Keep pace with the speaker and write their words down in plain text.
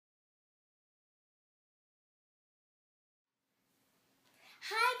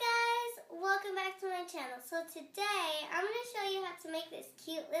Hi guys, welcome back to my channel. So today I'm going to show you how to make this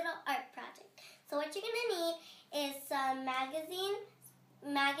cute little art project. So what you're going to need is some magazine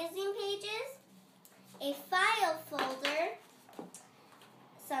pages, a file folder,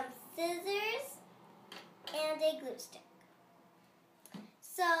 some scissors, and a glue stick.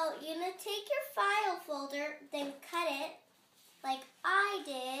 So you're going to take your file folder, then cut it like I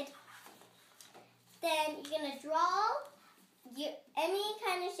did. Then you're going to draw any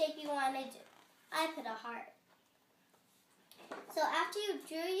kind of shape you want to do. I put a heart. So after you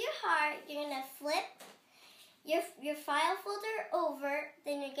drew your heart, you're going to flip your file folder over.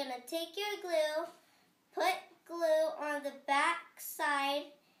 Then you're going to take your glue, put glue on the back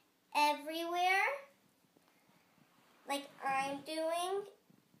side everywhere, like I'm doing,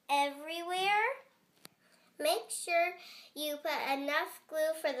 everywhere. Make sure you put enough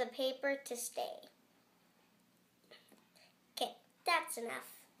glue for the paper to stay. Okay, that's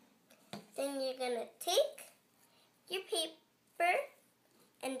enough. Then you're going to take your paper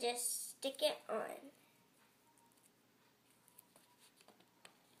and just stick it on.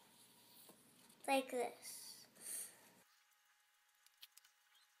 Like this.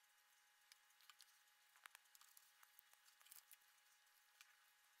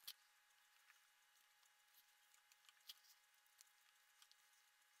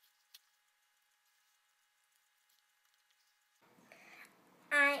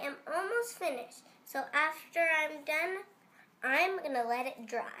 I am almost finished, so after I'm done, I'm going to let it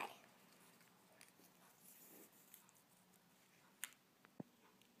dry.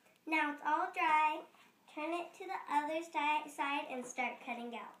 Now it's all dry, turn it to the other side and start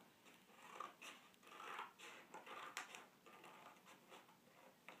cutting out.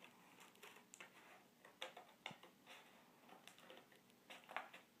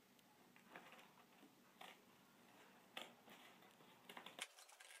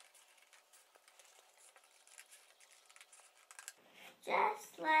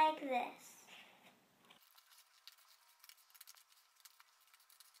 Just like this.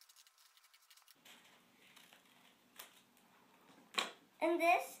 And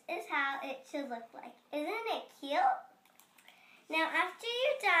this is how it should look like. Isn't it cute? Now after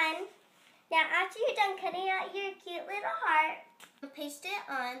you're done cutting out your cute little heart, paste it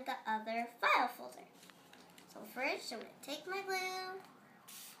on the other file folder. So first I'm going to take my glue.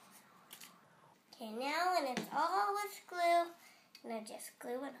 Okay, now when it's all with glue, I'm going to just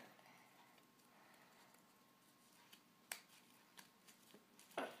glue it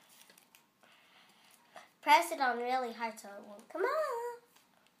on. Press it on really hard so it won't come off.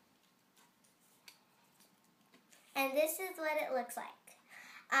 And this is what it looks like.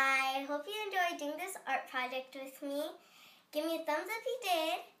 I hope you enjoyed doing this art project with me. Give me a thumbs up if you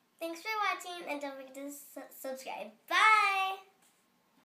did. Thanks for watching and don't forget to subscribe. Bye!